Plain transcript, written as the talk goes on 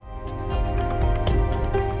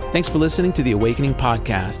Thanks for listening to the Awakening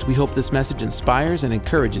Podcast. We hope this message inspires and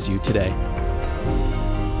encourages you today.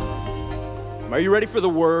 Are you ready for the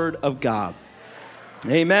Word of God?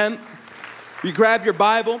 Amen. You grab your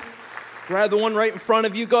Bible, grab the one right in front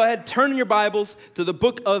of you. Go ahead, turn in your Bibles to the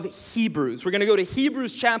book of Hebrews. We're going to go to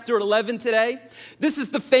Hebrews chapter 11 today. This is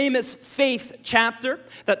the famous faith chapter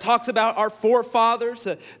that talks about our forefathers,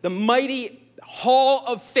 the mighty hall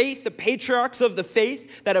of faith, the patriarchs of the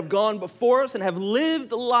faith that have gone before us and have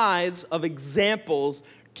lived lives of examples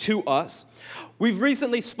to us. We've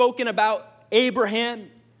recently spoken about Abraham.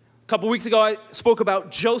 A couple weeks ago, I spoke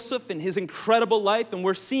about Joseph and his incredible life, and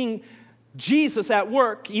we're seeing Jesus at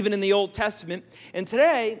work, even in the Old Testament. And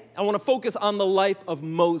today, I want to focus on the life of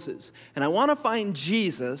Moses. And I want to find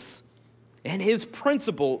Jesus and his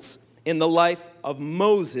principles in the life of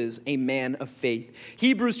Moses, a man of faith.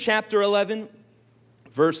 Hebrews chapter 11,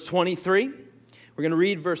 verse 23. We're going to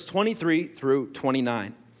read verse 23 through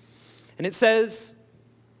 29. And it says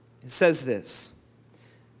this: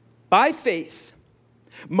 by faith,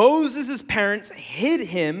 Moses' parents hid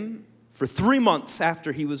him for 3 months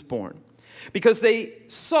after he was born, because they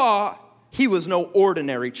saw he was no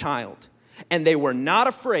ordinary child, and they were not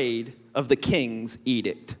afraid of the king's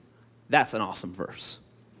edict. That's an awesome verse.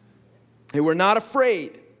 They were not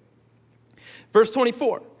afraid. Verse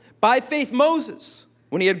 24, by faith Moses,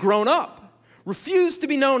 when he had grown up, refused to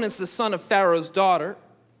be known as the son of Pharaoh's daughter.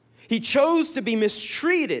 He chose to be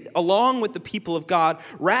mistreated along with the people of God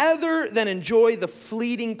rather than enjoy the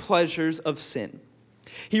fleeting pleasures of sin.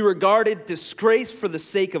 He regarded disgrace for the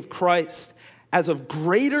sake of Christ as of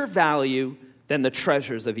greater value than the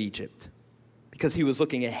treasures of Egypt, because he was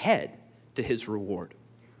looking ahead to his reward.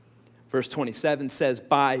 Verse 27 says,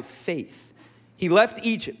 by faith, he left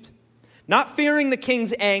Egypt, not fearing the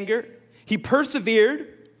king's anger. He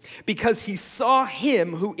persevered because he saw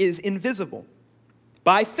him who is invisible.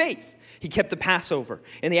 By faith, he kept the Passover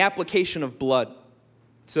and the application of blood,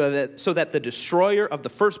 so that the destroyer of the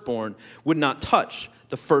firstborn would not touch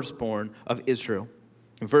the firstborn of Israel.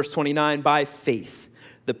 In verse 29, by faith,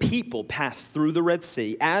 the people passed through the Red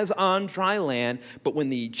Sea as on dry land, but when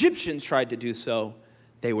the Egyptians tried to do so,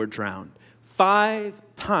 they were drowned. 5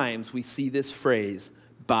 times we see this phrase,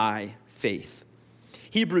 by faith.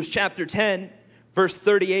 Hebrews chapter 10, verse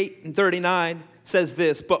 38 and 39 says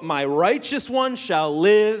this: but my righteous one shall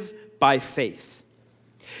live by faith.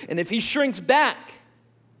 And if he shrinks back,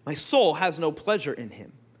 my soul has no pleasure in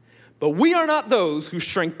him. But we are not those who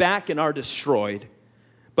shrink back and are destroyed,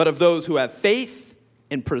 but of those who have faith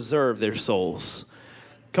and preserve their souls.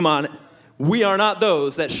 Come on, we are not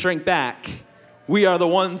those that shrink back. We are the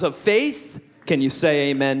ones of faith. Can you say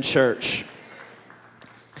amen, church?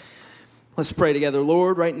 Let's pray together.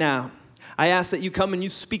 Lord, right now, I ask that you come and you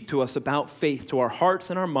speak to us about faith, to our hearts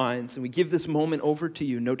and our minds, and we give this moment over to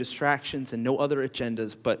you. No distractions and no other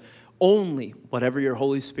agendas, but only whatever your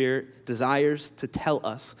Holy Spirit desires to tell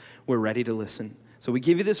us. We're ready to listen. So we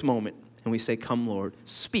give you this moment, and we say, come, Lord,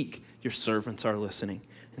 speak. Your servants are listening.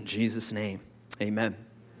 In Jesus' name, amen.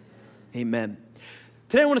 Amen.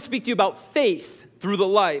 Today I want to speak to you about faith through the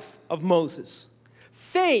life of Moses.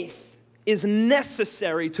 Faith is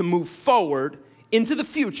necessary to move forward into the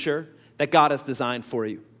future that God has designed for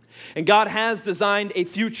you. And God has designed a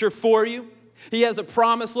future for you. He has a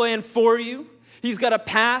promised land for you. He's got a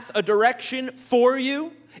path, a direction for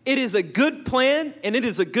you. It is a good plan and it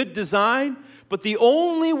is a good design, but the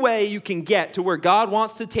only way you can get to where God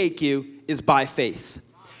wants to take you is by faith.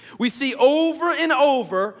 We see over and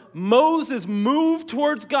over Moses move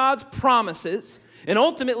towards God's promises and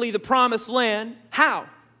ultimately the promised land. How?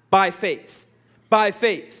 By faith. By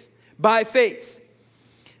faith. By faith.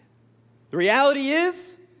 The reality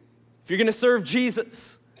is, if you're going to serve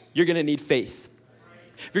Jesus, you're going to need faith.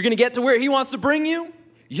 If you're going to get to where he wants to bring you,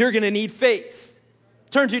 you're going to need faith.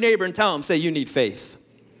 Turn to your neighbor and tell him, say, you need faith.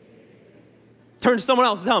 Turn to someone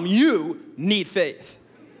else and tell them, you need faith.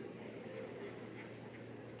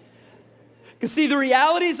 Because see, the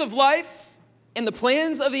realities of life and the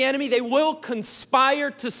plans of the enemy, they will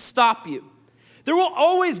conspire to stop you. There will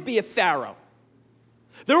always be a Pharaoh.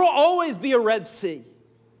 There will always be a Red Sea.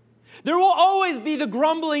 There will always be the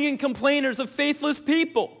grumbling and complainers of faithless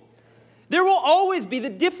people. There will always be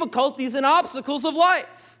the difficulties and obstacles of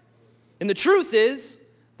life. And the truth is,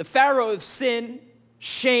 the Pharaoh of sin,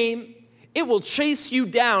 shame, it will chase you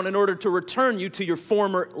down in order to return you to your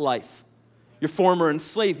former life, your former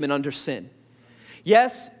enslavement under sin.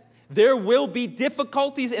 Yes, there will be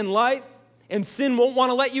difficulties in life, and sin won't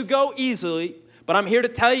want to let you go easily, but I'm here to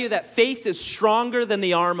tell you that faith is stronger than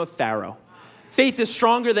the arm of Pharaoh. Faith is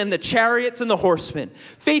stronger than the chariots and the horsemen.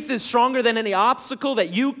 Faith is stronger than any obstacle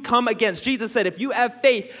that you come against. Jesus said, if you have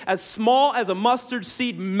faith as small as a mustard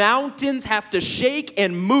seed, mountains have to shake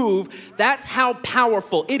and move. That's how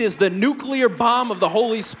powerful. It is the nuclear bomb of the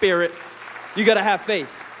Holy Spirit. You got to have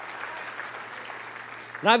faith.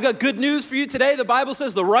 And I've got good news for you today. The Bible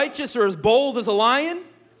says the righteous are as bold as a lion,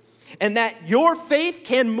 and that your faith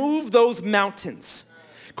can move those mountains.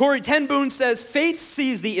 Corrie ten Boom says, faith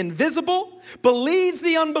sees the invisible, believes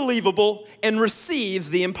the unbelievable, and receives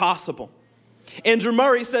the impossible. Andrew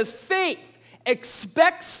Murray says, faith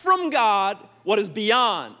expects from God what is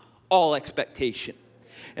beyond all expectation.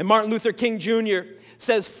 And Martin Luther King Jr.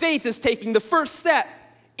 says, faith is taking the first step,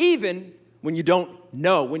 even when you don't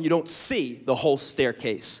know, when you don't see the whole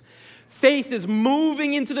staircase. Faith is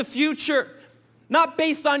moving into the future, not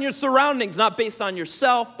based on your surroundings, not based on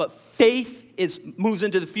yourself, but faith moves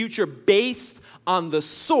into the future based on the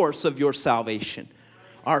source of your salvation.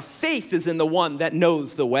 Our faith is in the one that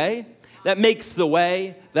knows the way, that makes the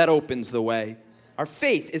way, that opens the way. Our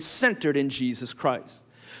faith is centered in Jesus Christ.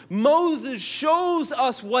 Moses shows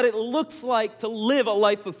us what it looks like to live a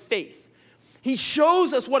life of faith. He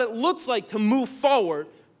shows us what it looks like to move forward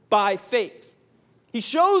by faith. He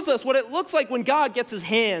shows us what it looks like when God gets his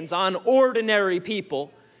hands on ordinary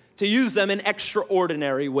people to use them in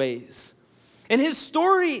extraordinary ways. And his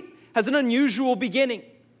story has an unusual beginning.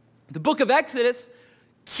 The book of Exodus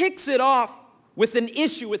kicks it off with an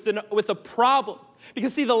issue, with a problem.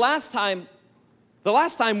 Because see, the last time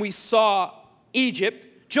we saw Egypt,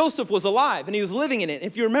 Joseph was alive and he was living in it.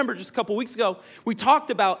 If you remember just a couple weeks ago, we talked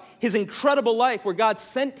about his incredible life where God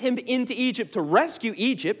sent him into Egypt, to rescue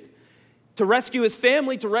his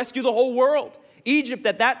family, to rescue the whole world. Egypt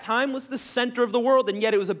at that time was the center of the world, and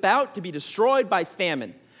yet it was about to be destroyed by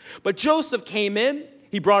famine. But Joseph came in,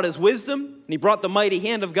 he brought his wisdom, and he brought the mighty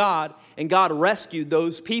hand of God, and God rescued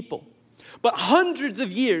those people. But hundreds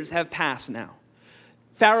of years have passed now.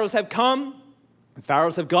 Pharaohs have come, and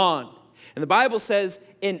pharaohs have gone. And the Bible says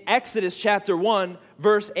in Exodus chapter 1,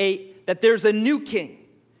 verse 8, that there's a new king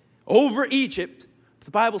over Egypt.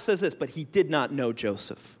 The Bible says this, but he did not know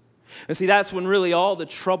Joseph. And see, that's when really all the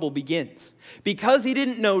trouble begins. Because he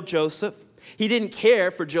didn't know Joseph, he didn't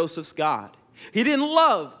care for Joseph's God. He didn't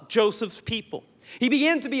love Joseph's people. He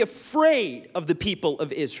began to be afraid of the people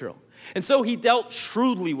of Israel. And so he dealt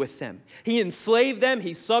shrewdly with them. He enslaved them,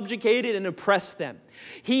 he subjugated and oppressed them.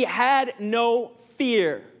 He had no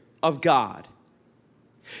fear of God.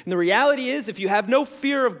 And the reality is, if you have no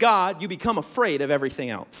fear of God, you become afraid of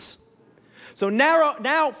everything else. So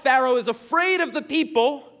now Pharaoh is afraid of the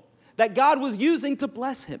people that God was using to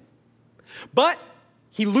bless him. But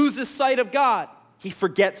he loses sight of God. He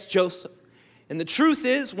forgets Joseph. And the truth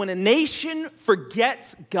is, when a nation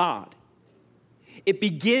forgets God, it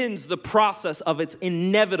begins the process of its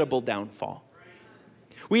inevitable downfall.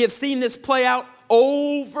 We have seen this play out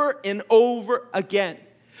over and over again.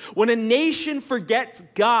 When a nation forgets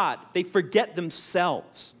God, they forget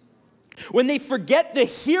themselves. When they forget the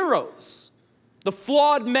heroes, the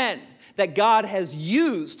flawed men that God has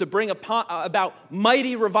used to bring about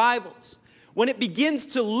mighty revivals, when it begins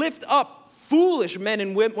to lift up foolish men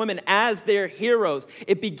and women as their heroes,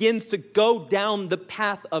 it begins to go down the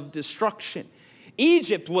path of destruction.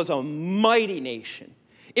 Egypt was a mighty nation.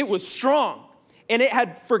 It was strong, and it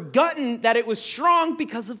had forgotten that it was strong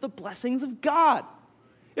because of the blessings of God.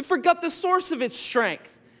 It forgot the source of its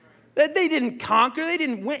strength. That they didn't conquer, they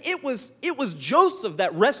didn't win. It was Joseph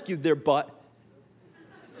that rescued their butt.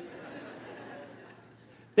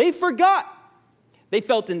 They forgot. They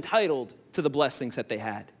felt entitled to the blessings that they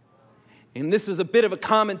had. And this is a bit of a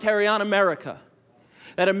commentary on America,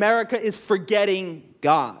 that America is forgetting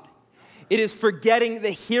God. It is forgetting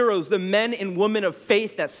the heroes, the men and women of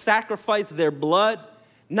faith that sacrificed their blood,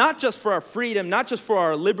 not just for our freedom, not just for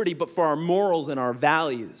our liberty, but for our morals and our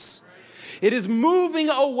values. It is moving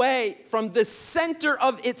away from the center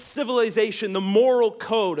of its civilization, the moral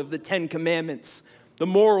code of the Ten Commandments, the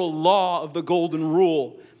moral law of the Golden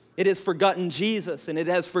Rule. It has forgotten Jesus, and it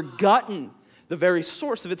has forgotten the very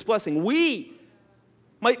source of its blessing. We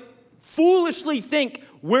might foolishly think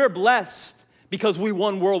we're blessed because we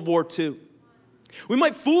won World War II. We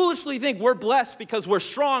might foolishly think we're blessed because we're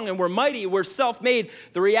strong and we're mighty, we're self-made.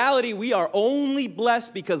 The reality, we are only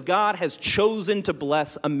blessed because God has chosen to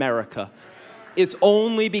bless America. It's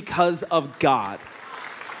only because of God.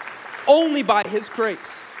 Only by his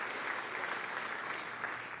grace.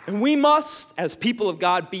 And we must, as people of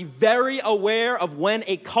God, be very aware of when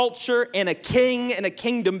a culture and a king and a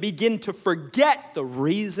kingdom begin to forget the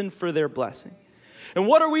reason for their blessing. And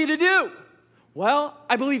what are we to do? Well,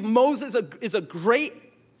 I believe Moses is a great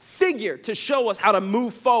figure to show us how to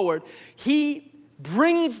move forward. He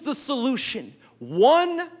brings the solution.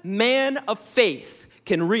 One man of faith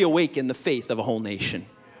can reawaken the faith of a whole nation.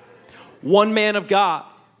 One man of God.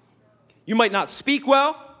 You might not speak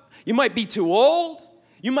well. You might be too old.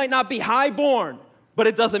 You might not be highborn, but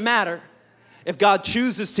it doesn't matter. If God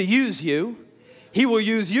chooses to use you, he will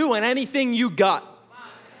use you and anything you got.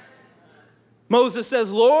 Moses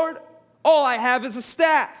says, Lord, all I have is a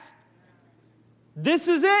staff. This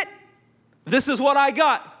is it. This is what I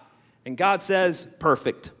got. And God says,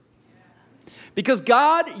 perfect. Because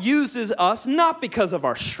God uses us not because of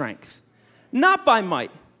our strength, not by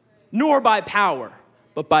might, nor by power,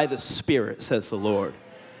 but by the Spirit, says the Lord.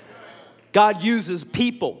 God uses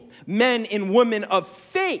people, men and women of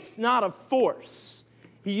faith, not of force.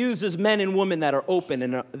 He uses men and women that are open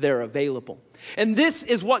and they're available. And this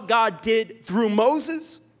is what God did through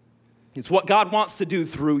Moses. It's what God wants to do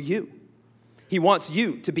through you. He wants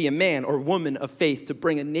you to be a man or woman of faith, to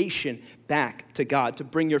bring a nation back to God, to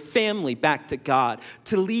bring your family back to God,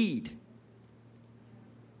 to lead,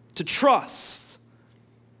 to trust,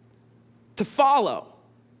 to follow.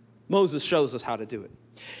 Moses shows us how to do it.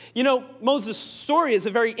 You know, Moses' story is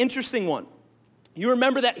a very interesting one. You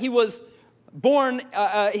remember that he was born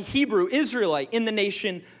a Hebrew Israelite in the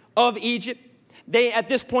nation of Egypt. They, at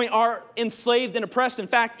this point, are enslaved and oppressed. In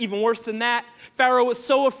fact, even worse than that, Pharaoh was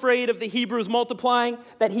so afraid of the Hebrews multiplying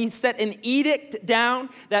that he set an edict down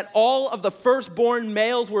that all of the firstborn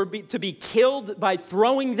males were to be killed by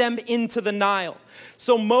throwing them into the Nile.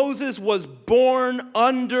 So Moses was born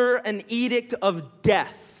under an edict of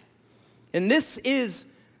death. And this is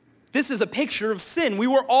a picture of sin. We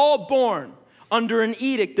were all born under an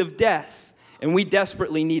edict of death, and we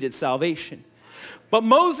desperately needed salvation. But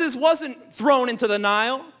Moses wasn't thrown into the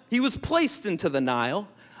Nile. He was placed into the Nile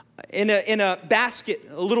in a basket,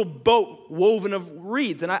 a little boat woven of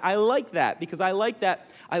reeds. And I like that because I like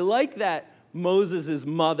that Moses'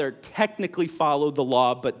 mother technically followed the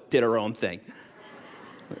law but did her own thing.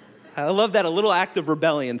 I love that a little act of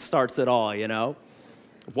rebellion starts it all, you know.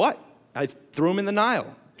 What? I threw him in the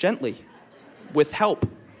Nile, gently, with help.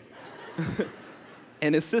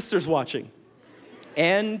 And his sister's watching.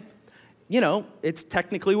 And you know, it's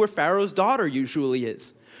technically where Pharaoh's daughter usually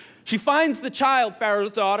is. She finds the child,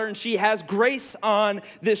 Pharaoh's daughter, and she has grace on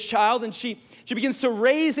this child, and she begins to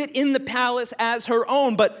raise it in the palace as her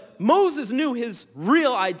own. But Moses knew his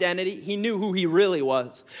real identity. He knew who he really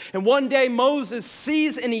was. And one day, Moses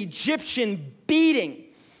sees an Egyptian beating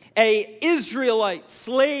an Israelite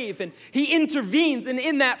slave, and he intervenes, and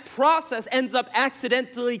in that process ends up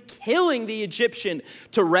accidentally killing the Egyptian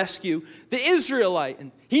to rescue the Israelite.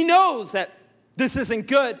 And he knows that this isn't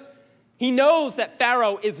good. He knows that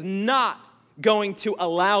Pharaoh is not going to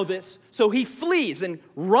allow this, so he flees and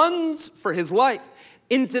runs for his life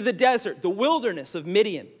into the desert, the wilderness of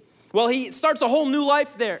Midian. Well, he starts a whole new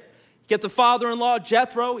life there. He gets a father-in-law,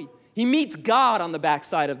 Jethro. He meets God on the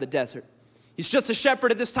backside of the desert. He's just a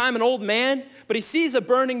shepherd at this time, an old man, but he sees a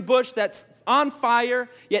burning bush that's on fire,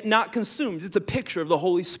 yet not consumed. It's a picture of the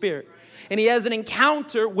Holy Spirit. And he has an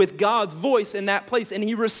encounter with God's voice in that place, and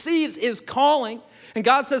he receives his calling. And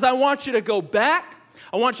God says, I want you to go back.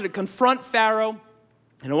 I want you to confront Pharaoh,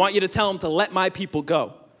 and I want you to tell him to let my people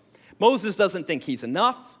go. Moses doesn't think he's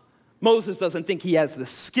enough. Moses doesn't think he has the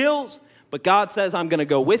skills, but God says, I'm going to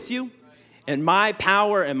go with you, and my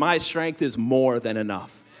power and my strength is more than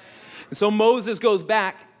enough. And so Moses goes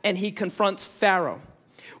back and he confronts Pharaoh.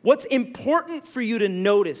 What's important for you to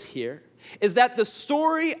notice here is that the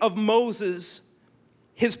story of Moses,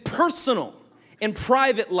 his personal and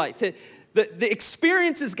private life, the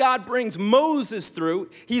experiences God brings Moses through,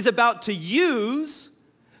 he's about to use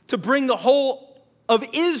to bring the whole of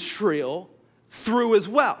Israel through as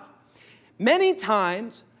well. Many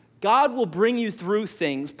times, God will bring you through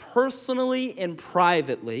things personally and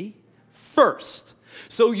privately first.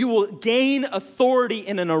 So you will gain authority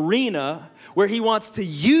in an arena where he wants to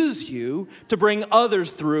use you to bring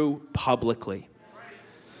others through publicly.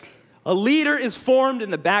 A leader is formed in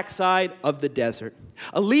the backside of the desert.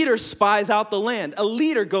 A leader spies out the land. A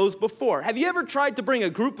leader goes before. Have you ever tried to bring a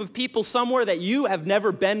group of people somewhere that you have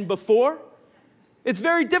never been before? It's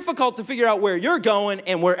very difficult to figure out where you're going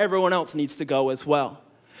and where everyone else needs to go as well.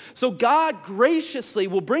 So God graciously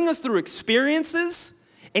will bring us through experiences,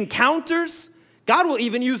 encounters. God will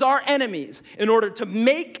even use our enemies in order to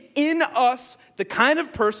make in us the kind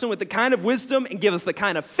of person with the kind of wisdom and give us the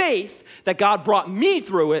kind of faith that God brought me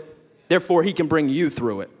through it, therefore he can bring you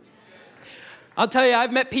through it. I'll tell you,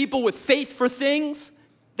 I've met people with faith for things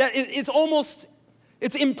that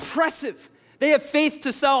it's impressive. They have faith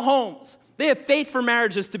to sell homes. They have faith for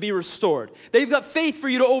marriages to be restored. They've got faith for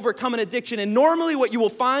you to overcome an addiction. And normally what you will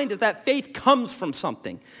find is that faith comes from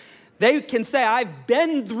something. They can say, I've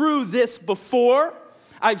been through this before.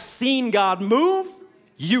 I've seen God move.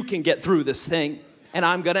 You can get through this thing, and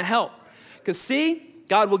I'm going to help. Because see,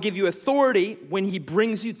 God will give you authority when he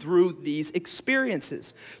brings you through these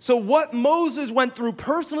experiences. So what Moses went through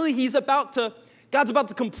personally, God's about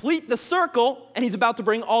to complete the circle, and he's about to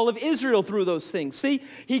bring all of Israel through those things. See,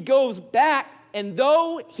 he goes back, and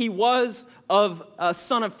though he was of a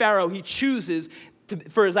son of Pharaoh, he chooses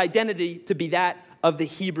for his identity to be that of the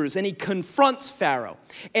Hebrews, and he confronts Pharaoh.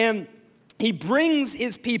 And he brings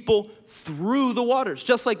his people through the waters.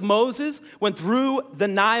 Just like Moses went through the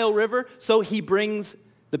Nile River, so he brings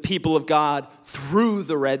the people of God through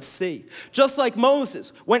the Red Sea. Just like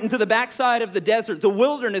Moses went into the backside of the desert, the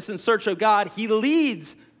wilderness in search of God, he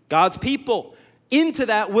leads God's people into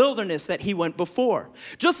that wilderness that he went before.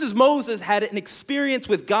 Just as Moses had an experience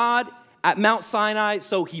with God at Mount Sinai,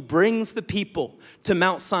 so he brings the people to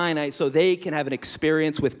Mount Sinai so they can have an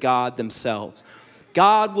experience with God themselves.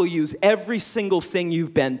 God will use every single thing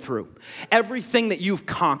you've been through, everything that you've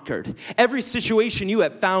conquered, every situation you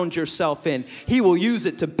have found yourself in. He will use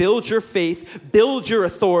it to build your faith, build your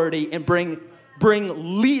authority, and bring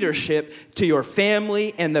leadership to your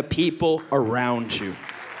family and the people around you.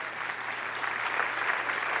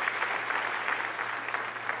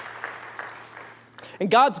 And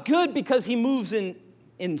God's good because he moves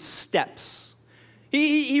in steps.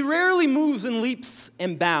 He rarely moves in leaps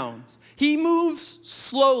and bounds. He moves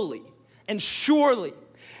slowly and surely.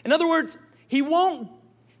 In other words, he won't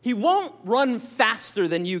run faster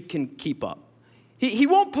than you can keep up. He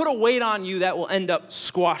won't put a weight on you that will end up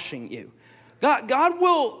squashing you.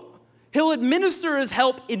 He'll administer his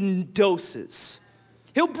help in doses.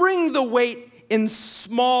 He'll bring the weight in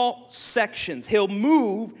small sections. He'll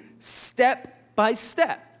move step by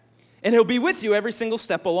step. And he'll be with you every single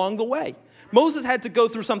step along the way. Moses had to go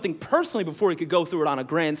through something personally before he could go through it on a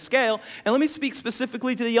grand scale. And let me speak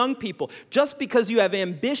specifically to the young people. Just because you have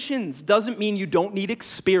ambitions doesn't mean you don't need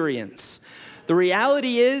experience. The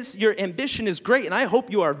reality is your ambition is great, and I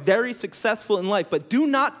hope you are very successful in life, but do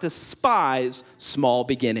not despise small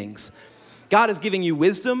beginnings. God is giving you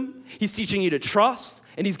wisdom. He's teaching you to trust,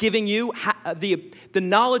 and he's giving you the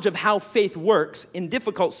knowledge of how faith works in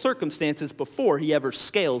difficult circumstances before he ever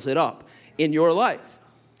scales it up in your life.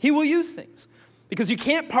 He will use things because you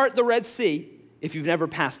can't part the Red Sea if you've never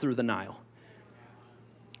passed through the Nile.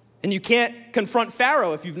 And you can't confront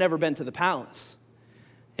Pharaoh if you've never been to the palace.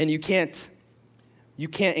 And you can't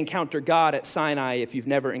encounter God at Sinai if you've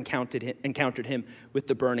never encountered him with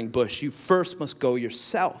the burning bush. You first must go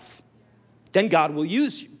yourself. Then God will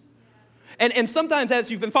use you. And sometimes as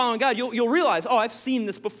you've been following God, you'll realize, oh, I've seen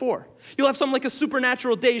this before. You'll have something like a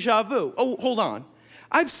supernatural deja vu. Oh, hold on.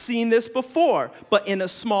 I've seen this before, but in a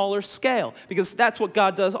smaller scale, because that's what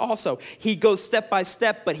God does also. He goes step by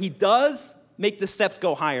step, but he does make the steps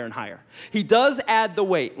go higher and higher. He does add the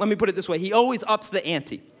weight. Let me put it this way. He always ups the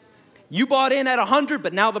ante. You bought in at 100,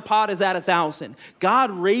 but now the pot is at 1,000.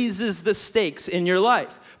 God raises the stakes in your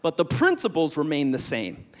life, but the principles remain the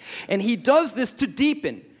same. And he does this to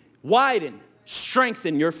deepen, widen,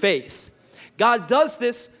 strengthen your faith. God does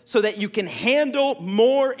this so that you can handle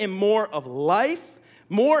more and more of life,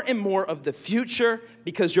 more and more of the future,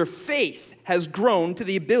 because your faith has grown to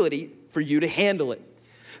the ability for you to handle it.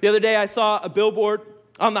 The other day I saw a billboard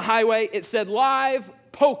on the highway. It said, live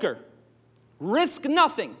poker, risk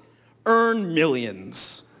nothing, earn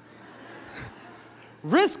millions.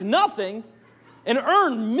 Risk nothing and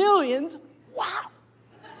earn millions? Wow.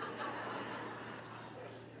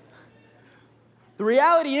 The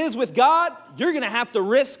reality is with God, you're going to have to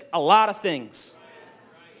risk a lot of things.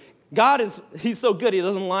 God he's so good, he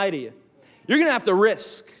doesn't lie to you. You're going to have to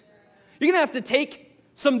risk. You're going to have to take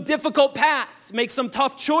some difficult paths, make some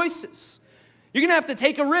tough choices. You're going to have to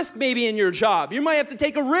take a risk maybe in your job. You might have to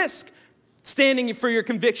take a risk standing for your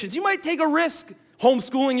convictions. You might take a risk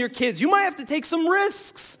homeschooling your kids. You might have to take some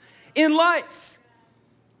risks in life.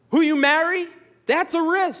 Who you marry, that's a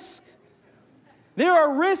risk. There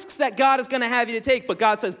are risks that God is going to have you to take, but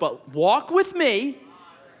God says, but walk with me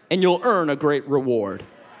and you'll earn a great reward.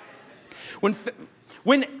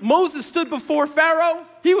 When Moses stood before Pharaoh,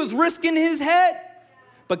 he was risking his head.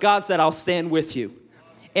 But God said, I'll stand with you.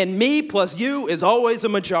 And me plus you is always a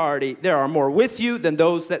majority. There are more with you than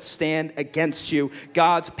those that stand against you.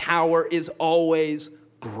 God's power is always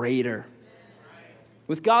greater.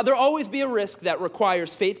 With God, there'll always be a risk that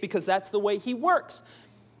requires faith because that's the way he works.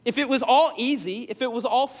 If it was all easy, if it was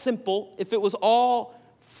all simple, if it was all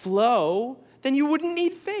flow, then you wouldn't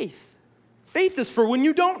need faith. Faith is for when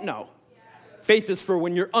you don't know. Faith is for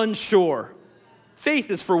when you're unsure.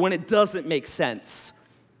 Faith is for when it doesn't make sense.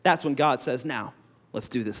 That's when God says, now, let's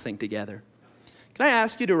do this thing together. Can I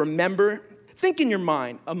ask you to remember, think in your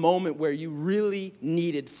mind a moment where you really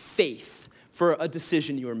needed faith for a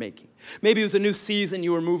decision you were making. Maybe it was a new season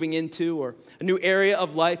you were moving into, or a new area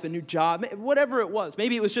of life, a new job, whatever it was.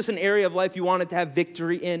 Maybe it was just an area of life you wanted to have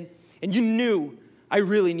victory in, and you knew, I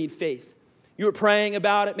really need faith. You were praying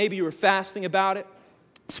about it, maybe you were fasting about it,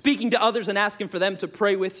 speaking to others and asking for them to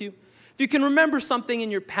pray with you. If you can remember something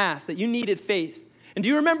in your past that you needed faith, and do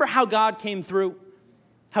you remember how God came through?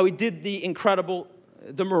 How he did the incredible,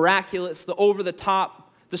 the miraculous, the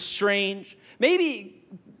over-the-top, the strange. Maybe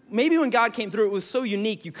when God came through, it was so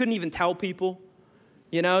unique, you couldn't even tell people.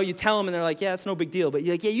 You know, you tell them and they're like, yeah, it's no big deal. But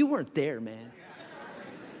you're like, yeah, you weren't there, man.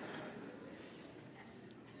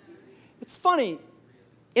 It's funny.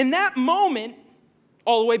 In that moment,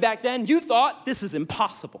 all the way back then, you thought, this is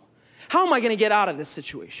impossible. How am I going to get out of this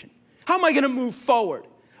situation? How am I going to move forward?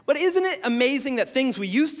 But isn't it amazing that things we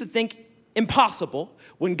used to think impossible,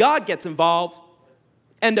 when God gets involved,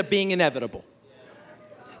 end up being inevitable?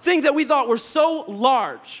 Things that we thought were so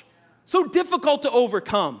large, so difficult to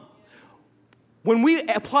overcome. When we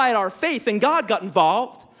applied our faith and God got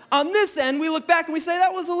involved, on this end, we look back and we say,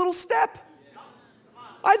 that was a little step.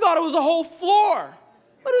 I thought it was a whole floor,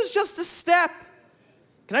 but it was just a step.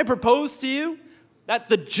 Can I propose to you that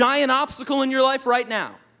the giant obstacle in your life right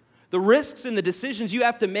now, the risks and the decisions you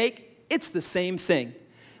have to make, it's the same thing.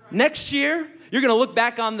 Next year, you're going to look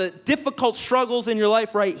back on the difficult struggles in your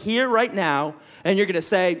life right here, right now, and you're going to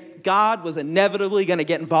say, God was inevitably going to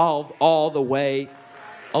get involved all the way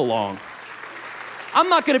along. I'm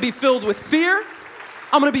not going to be filled with fear.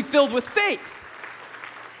 I'm going to be filled with faith.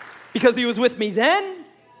 Because he was with me then.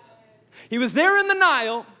 He was there in the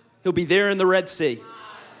Nile. He'll be there in the Red Sea.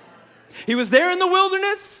 He was there in the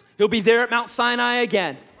wilderness. He'll be there at Mount Sinai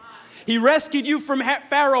again. He rescued you from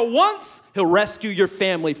Pharaoh once. He'll rescue your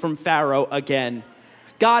family from Pharaoh again.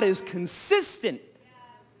 God is consistent,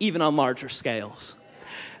 even on larger scales.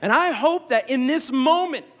 And I hope that in this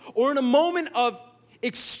moment, or in a moment of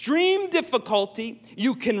extreme difficulty,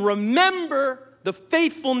 you can remember the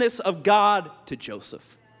faithfulness of God to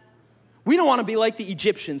Joseph. We don't want to be like the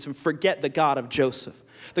Egyptians and forget the God of Joseph,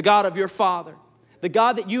 the God of your father, the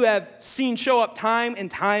God that you have seen show up time and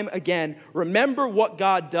time again. Remember what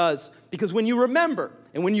God does, because when you remember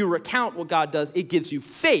and when you recount what God does, it gives you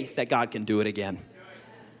faith that God can do it again.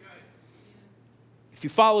 If you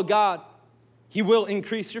follow God, he will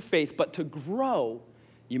increase your faith, but to grow,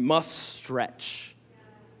 you must stretch.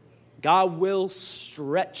 God will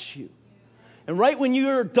stretch you. And right when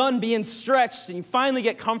you're done being stretched and you finally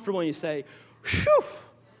get comfortable and you say, whew,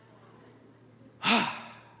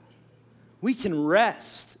 we can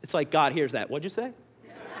rest. It's like God hears that. What'd you say?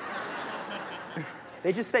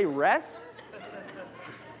 They just say rest?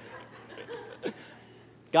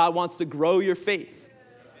 God wants to grow your faith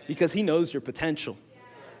because he knows your potential.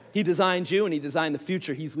 He designed you and he designed the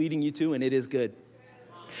future he's leading you to, and it is good.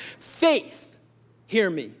 Faith, hear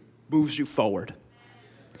me, moves you forward.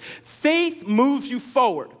 Faith moves you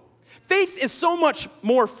forward. Faith is so much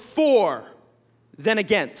more for than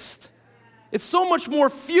against. It's so much more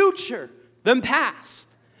future than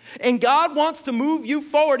past. And God wants to move you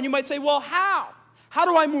forward. And you might say, well, how? How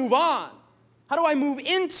do I move on? How do I move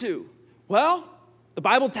into? Well, the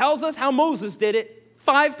Bible tells us how Moses did it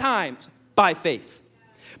 5 times by faith.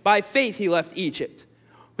 By faith, he left Egypt.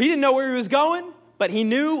 He didn't know where he was going, but he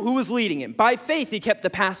knew who was leading him. By faith, he kept the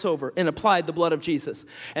Passover and applied the blood of Jesus.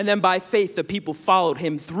 And then by faith, the people followed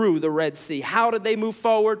him through the Red Sea. How did they move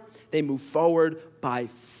forward? They moved forward by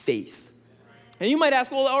faith. And you might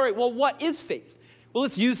ask, well, all right, well, what is faith? Well,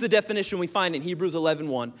 let's use the definition we find in Hebrews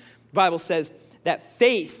 11:1. The Bible says that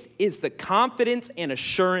faith is the confidence and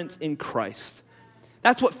assurance in Christ.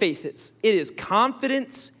 That's what faith is. It is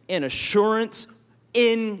confidence and assurance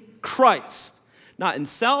in Christ. Not in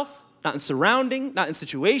self, not in surrounding, not in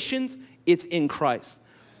situations. It's in Christ.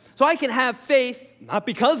 So I can have faith not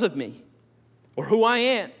because of me or who I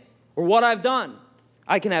am or what I've done.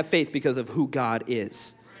 I can have faith because of who God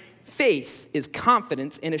is. Faith is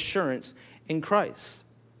confidence and assurance in Christ.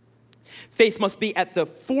 Faith must be at the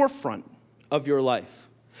forefront of your life.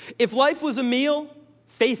 If life was a meal,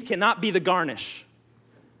 faith cannot be the garnish.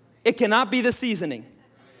 It cannot be the seasoning.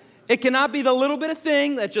 It cannot be the little bit of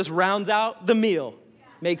thing that just rounds out the meal,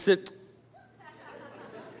 makes it.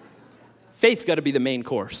 Faith's got to be the main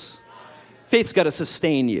course. Faith's got to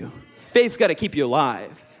sustain you. Faith's got to keep you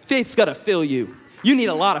alive. Faith's got to fill you. You need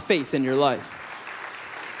a lot of faith in your life.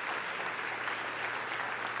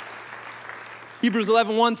 Hebrews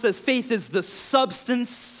 11:1 says, faith is the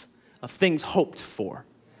substance of things hoped for.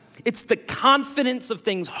 It's the confidence of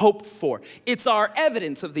things hoped for. It's our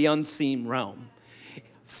evidence of the unseen realm.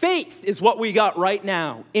 Faith is what we got right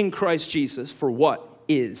now in Christ Jesus for what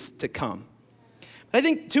is to come. But I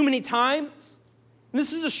think too many times, and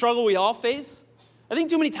this is a struggle we all face, I think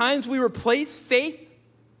too many times we replace faith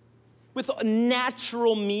with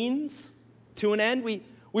natural means to an end. We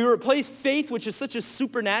replace faith, which is such a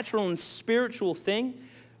supernatural and spiritual thing.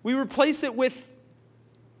 We replace it with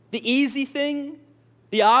the easy thing,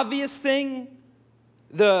 the obvious thing,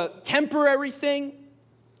 the temporary thing.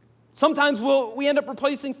 Sometimes we end up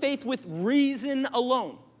replacing faith with reason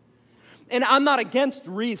alone. And I'm not against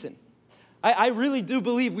reason. I really do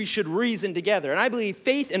believe we should reason together. And I believe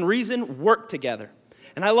faith and reason work together.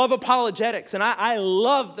 And I love apologetics. And I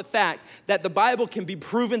love the fact that the Bible can be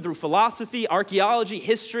proven through philosophy, archaeology,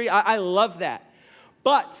 history. I love that.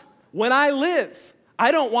 But when I live,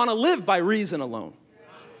 I don't want to live by reason alone.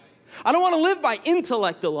 I don't want to live by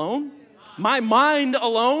intellect alone, my mind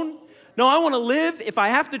alone. No, I want to live, if I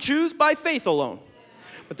have to choose, by faith alone.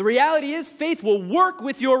 But the reality is, faith will work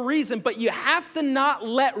with your reason, but you have to not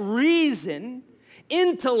let reason,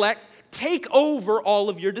 intellect, take over all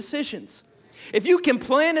of your decisions. If you can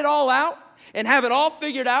plan it all out and have it all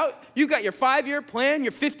figured out, you've got your 5-year plan,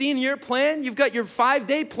 your 15-year plan, you've got your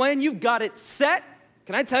 5-day plan, you've got it set.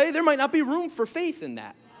 Can I tell you, there might not be room for faith in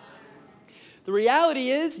that. The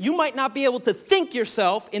reality is, you might not be able to think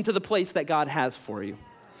yourself into the place that God has for you.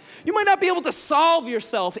 You might not be able to solve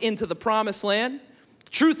yourself into the promised land.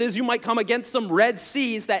 Truth is, you might come against some Red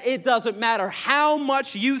Seas that it doesn't matter how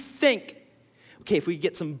much you think. Okay, if we could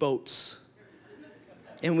get some boats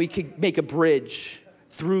and we could make a bridge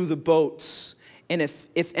through the boats, and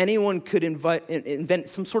if anyone could invent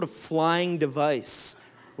some sort of flying device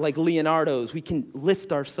like Leonardo's, we can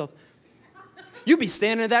lift ourselves. You'd be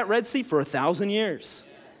standing at that Red Sea for 1,000 years.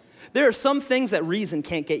 There are some things that reason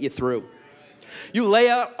can't get you through. You lay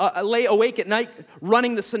awake at night,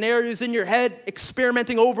 running the scenarios in your head,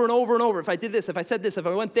 experimenting over and over and over. If I did this, if I said this, if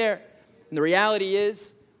I went there. And the reality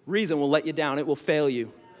is, reason will let you down. It will fail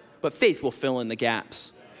you. But faith will fill in the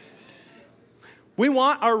gaps. We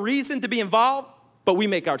want our reason to be involved, but we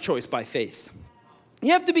make our choice by faith.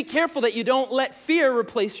 You have to be careful that you don't let fear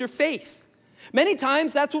replace your faith. Many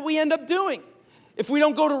times, that's what we end up doing. If we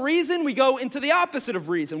don't go to reason, we go into the opposite of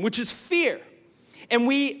reason, which is fear. And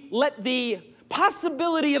we let the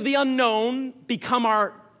possibility of the unknown become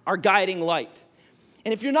our guiding light.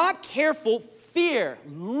 And if you're not careful, fear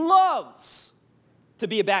loves to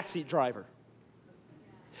be a backseat driver.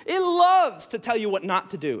 It loves to tell you what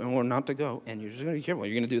not to do and where not to go. And you're just going to be careful.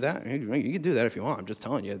 You're going to do that. You can do that if you want. I'm just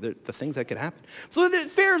telling you the things that could happen. So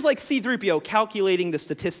fear is like C-3PO calculating the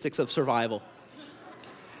statistics of survival.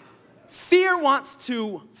 Fear wants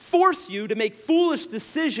to force you to make foolish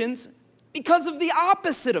decisions because of the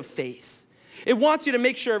opposite of faith. It wants you to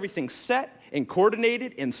make sure everything's set and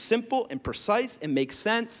coordinated and simple and precise and makes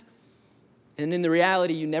sense. And in the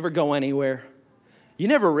reality, you never go anywhere. You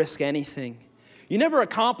never risk anything. You never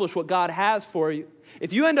accomplish what God has for you.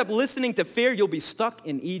 If you end up listening to fear, you'll be stuck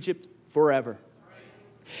in Egypt forever.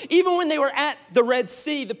 Even when they were at the Red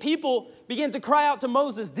Sea, the people began to cry out to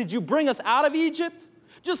Moses, "Did you bring us out of Egypt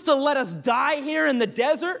just to let us die here in the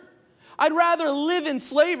desert? I'd rather live in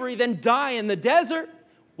slavery than die in the desert."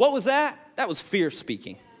 What was that? That was fear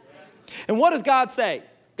speaking. And what does God say?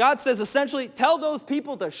 God says essentially, tell those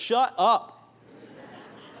people to shut up.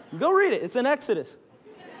 Go read it. It's in Exodus.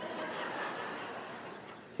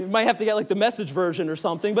 You might have to get like the Message version or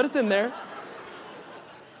something, but it's in there.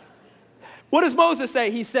 What does Moses say?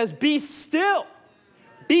 He says, be still,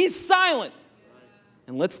 be silent,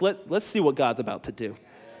 and let's see what God's about to do.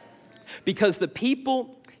 Because the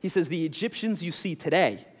people, he says, the Egyptians you see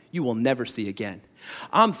today, you will never see again.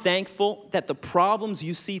 I'm thankful that the problems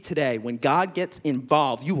you see today, when God gets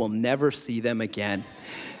involved, you will never see them again.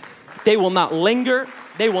 They will not linger.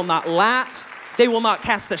 They will not last. They will not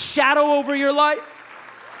cast a shadow over your life.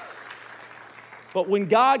 But when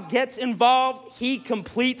God gets involved, he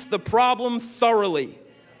completes the problem thoroughly.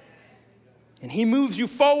 And he moves you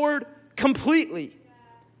forward completely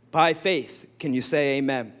by faith. Can you say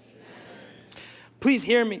amen? Please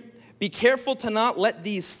hear me. Be careful to not let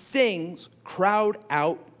these things crowd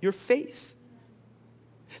out your faith.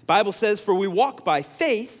 The Bible says, for we walk by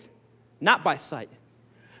faith, not by sight.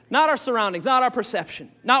 Not our surroundings, not our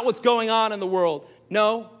perception, not what's going on in the world.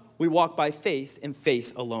 No, we walk by faith and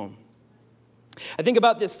faith alone. I think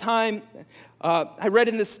about this time, I read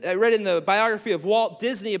in the biography of Walt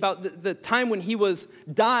Disney about the time when he was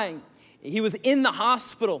dying. He was in the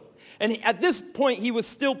hospital. And at this point, he was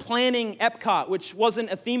still planning Epcot, which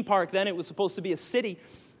wasn't a theme park then. It was supposed to be a city.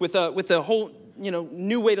 with a whole,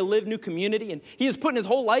 new way to live, new community. And he was putting his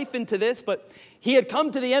whole life into this, but he had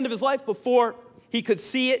come to the end of his life before he could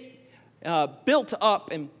see it built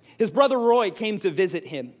up. And his brother Roy came to visit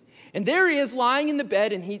him. And there he is lying in the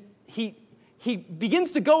bed, and he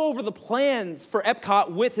begins to go over the plans for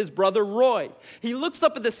Epcot with his brother Roy. He looks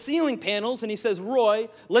up at the ceiling panels and he says, Roy,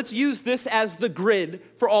 let's use this as the grid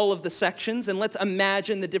for all of the sections, and let's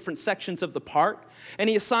imagine the different sections of the park. And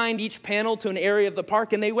he assigned each panel to an area of the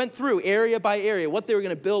park, and they went through area by area, what they were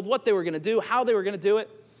going to build, what they were going to do, how they were going to do it.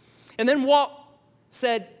 And then Walt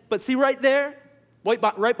said, but see right there,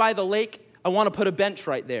 right by the lake, I want to put a bench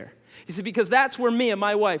right there. He said, because that's where me and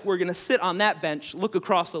my wife, we're going to sit on that bench, look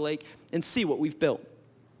across the lake, and see what we've built.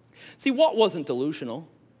 See, Walt wasn't delusional.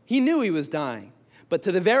 He knew he was dying. But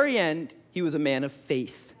to the very end, he was a man of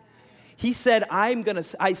faith. He said,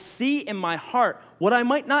 I see in my heart what I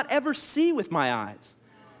might not ever see with my eyes.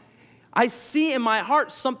 I see in my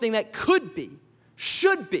heart something that could be,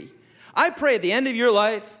 should be. I pray at the end of your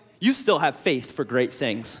life, you still have faith for great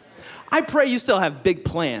things. I pray you still have big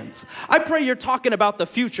plans. I pray you're talking about the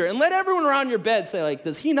future. And let everyone around your bed say,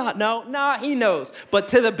 does he not know? Nah, he knows. But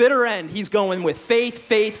to the bitter end, he's going with faith,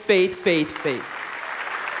 faith, faith, faith, faith.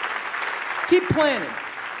 Keep planning.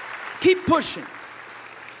 Keep pushing.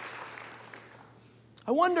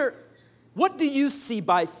 I wonder, what do you see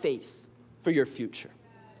by faith for your future?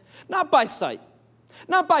 Not by sight.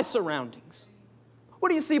 Not by surroundings. What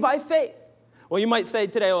do you see by faith? Well, you might say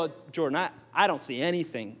today, Jordan, I don't see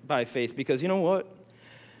anything by faith because you know what?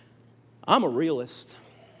 I'm a realist.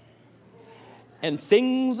 And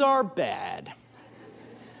things are bad.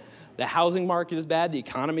 The housing market is bad. The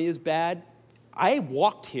economy is bad. I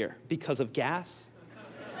walked here because of gas.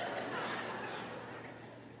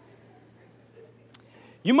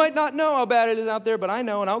 You might not know how bad it is out there, but I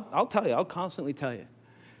know, and I'll tell you. I'll constantly tell you.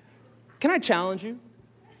 Can I challenge you?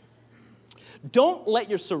 Don't let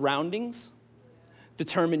your surroundings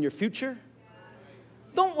determine your future.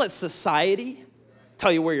 Don't let society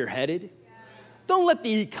tell you where you're headed. Don't let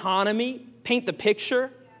the economy paint the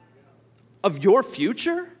picture of your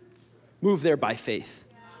future. Move there by faith.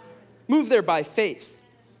 Move there by faith.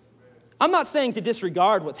 I'm not saying to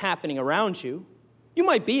disregard what's happening around you. You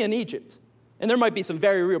might be in Egypt, and there might be some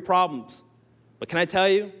very real problems. But can I tell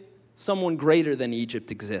you, someone greater than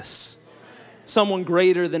Egypt exists. Someone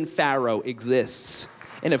greater than Pharaoh exists.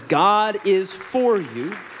 And if God is for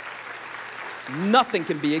you, nothing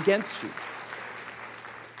can be against you.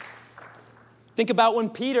 Think about when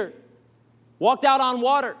Peter walked out on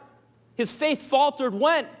water. His faith faltered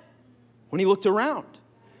when? When he looked around.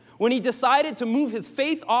 When he decided to move his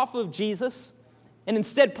faith off of Jesus and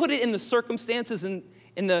instead put it in the circumstances and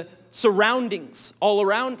in the surroundings all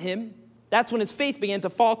around him, that's when his faith began to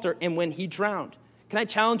falter and when he drowned. Can I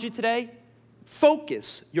challenge you today?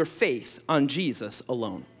 Focus your faith on Jesus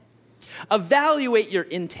alone. Evaluate your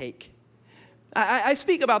intake. I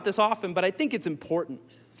speak about this often, but I think it's important.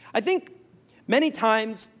 I think many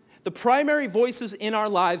times the primary voices in our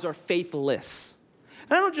lives are faithless.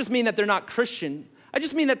 And I don't just mean that they're not Christian. I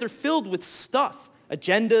just mean that they're filled with stuff,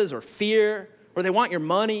 agendas or fear, or they want your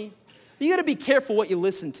money. You got to be careful what you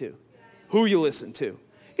listen to, who you listen to.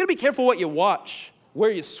 You got to be careful what you watch,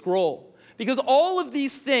 where you scroll, because all of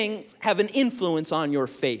these things have an influence on your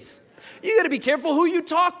faith. You got to be careful who you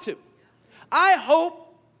talk to. I hope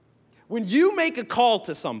when you make a call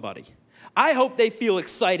to somebody, I hope they feel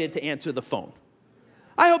excited to answer the phone.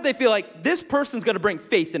 I hope they feel like this person's going to bring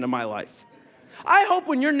faith into my life. I hope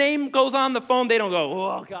when your name goes on the phone, they don't go,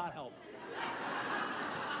 oh, God help.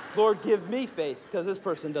 Lord, give me faith, because this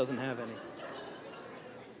person doesn't have any.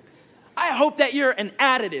 I hope that you're an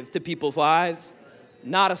additive to people's lives,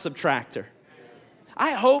 not a subtractor.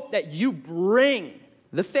 I hope that you bring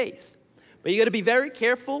the faith. But you got to be very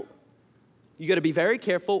careful. You got to be very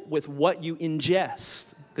careful with what you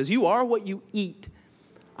ingest, because you are what you eat.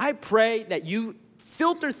 I pray that you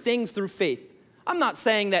filter things through faith. I'm not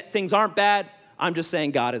saying that things aren't bad. I'm just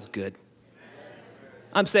saying God is good.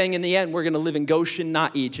 I'm saying in the end, we're going to live in Goshen,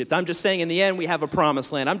 not Egypt. I'm just saying in the end, we have a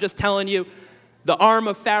promised land. I'm just telling you, the arm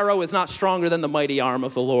of Pharaoh is not stronger than the mighty arm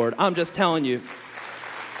of the Lord. I'm just telling you.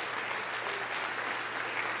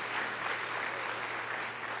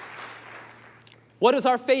 What is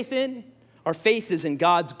our faith in? Our faith is in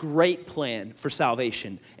God's great plan for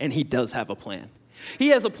salvation, and He does have a plan. He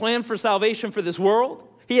has a plan for salvation for this world.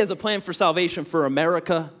 He has a plan for salvation for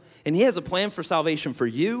America, and He has a plan for salvation for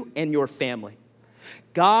you and your family.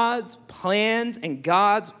 God's plans and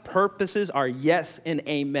God's purposes are yes and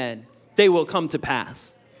amen. They will come to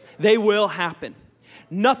pass. They will happen.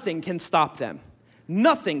 Nothing can stop them.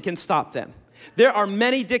 Nothing can stop them. There are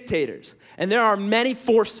many dictators, and there are many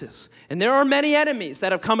forces, and there are many enemies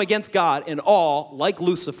that have come against God, and all, like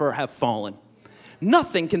Lucifer, have fallen.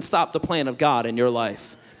 Nothing can stop the plan of God in your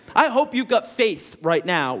life. I hope you've got faith right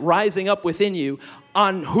now rising up within you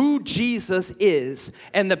on who Jesus is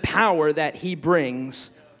and the power that he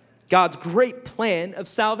brings. God's great plan of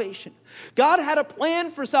salvation. God had a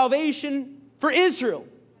plan for salvation for Israel.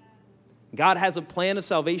 God has a plan of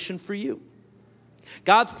salvation for you.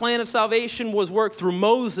 God's plan of salvation was worked through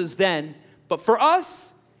Moses then, but for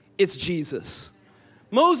us, it's Jesus.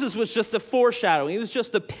 Moses was just a foreshadowing. He was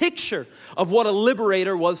just a picture of what a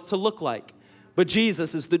liberator was to look like. But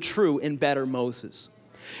Jesus is the true and better Moses.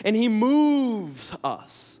 And he moves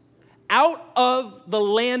us out of the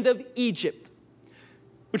land of Egypt,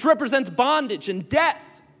 which represents bondage and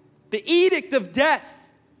death, the edict of death,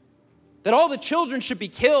 that all the children should be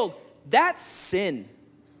killed. That's sin.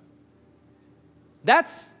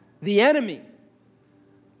 That's the enemy.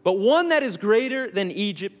 But one that is greater than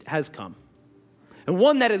Egypt has come. And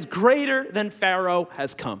one that is greater than Pharaoh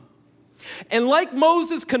has come. And like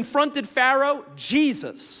Moses confronted Pharaoh,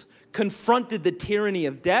 Jesus confronted the tyranny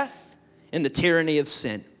of death and the tyranny of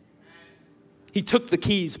sin. He took the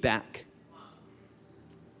keys back.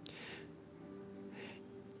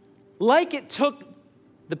 Like it took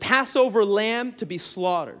the Passover lamb to be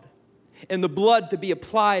slaughtered and the blood to be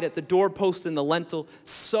applied at the doorpost and the lintel,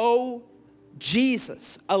 so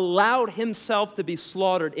Jesus allowed himself to be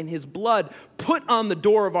slaughtered and his blood put on the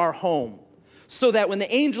door of our home, so that when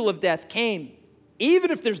the angel of death came,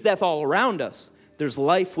 even if there's death all around us, there's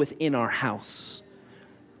life within our house.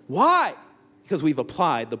 Why? Because we've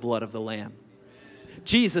applied the blood of the Lamb.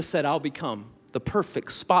 Jesus said, I'll become the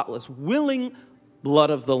perfect, spotless, willing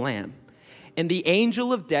blood of the Lamb. And the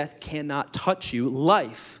angel of death cannot touch you.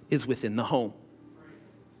 Life is within the home.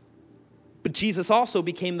 But Jesus also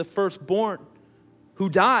became the firstborn who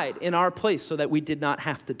died in our place so that we did not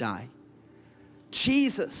have to die.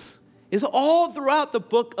 Jesus is all throughout the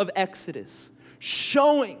book of Exodus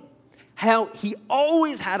showing how he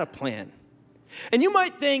always had a plan. And you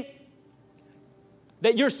might think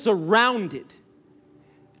that you're surrounded.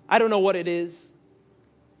 I don't know what it is.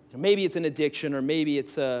 Maybe it's an addiction, or maybe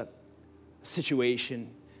it's a situation.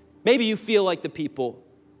 Maybe you feel like the people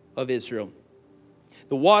of Israel.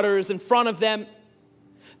 The water is in front of them,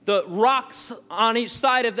 the rocks on each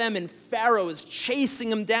side of them, and Pharaoh is chasing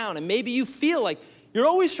them down. And maybe you feel like you're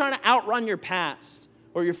always trying to outrun your past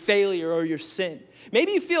or your failure or your sin.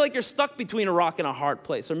 Maybe you feel like you're stuck between a rock and a hard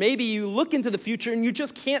place. Or maybe you look into the future and you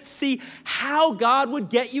just can't see how God would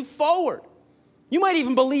get you forward. You might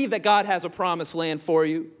even believe that God has a promised land for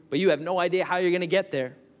you, but you have no idea how you're going to get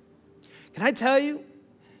there. Can I tell you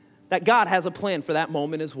that God has a plan for that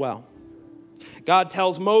moment as well? God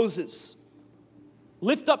tells Moses,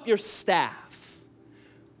 lift up your staff.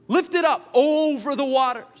 Lift it up over the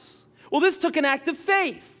waters. Well, this took an act of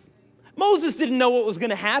faith. Moses didn't know what was going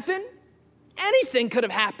to happen. Anything could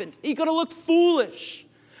have happened. He could have looked foolish.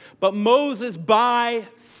 But Moses, by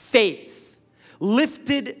faith,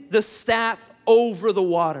 lifted the staff over the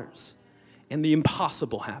waters, and the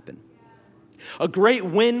impossible happened. A great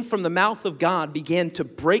wind from the mouth of God began to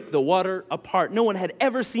break the water apart. No one had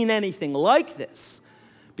ever seen anything like this,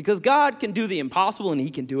 because God can do the impossible and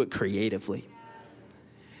he can do it creatively.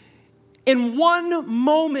 In one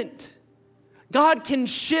moment, God can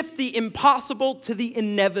shift the impossible to the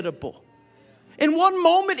inevitable. In one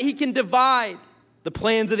moment, he can divide the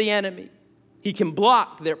plans of the enemy. He can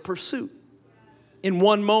block their pursuit. In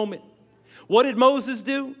one moment. What did Moses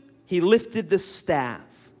do? He lifted the staff.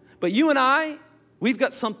 But you and I, we've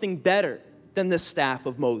got something better than the staff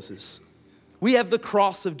of Moses. We have the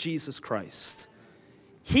cross of Jesus Christ.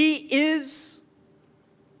 He is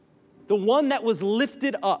the one that was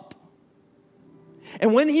lifted up.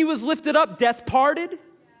 And when he was lifted up, death parted.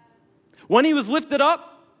 When he was lifted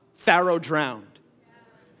up, Pharaoh drowned.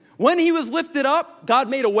 When he was lifted up, God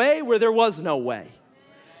made a way where there was no way.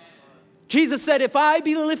 Jesus said, if I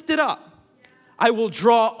be lifted up, I will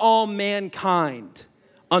draw all mankind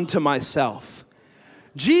unto myself.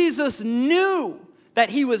 Jesus knew that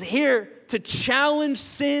he was here to challenge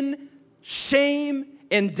sin, shame,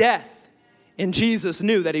 and death. And Jesus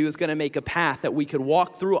knew that he was going to make a path that we could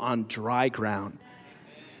walk through on dry ground.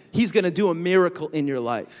 He's going to do a miracle in your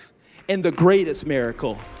life. And the greatest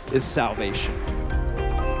miracle is salvation.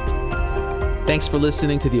 Thanks for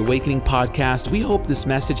listening to the Awakening Podcast. We hope this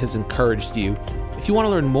message has encouraged you. If you want to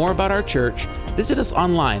learn more about our church, visit us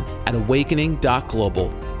online at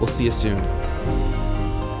awakening.global. We'll see you soon.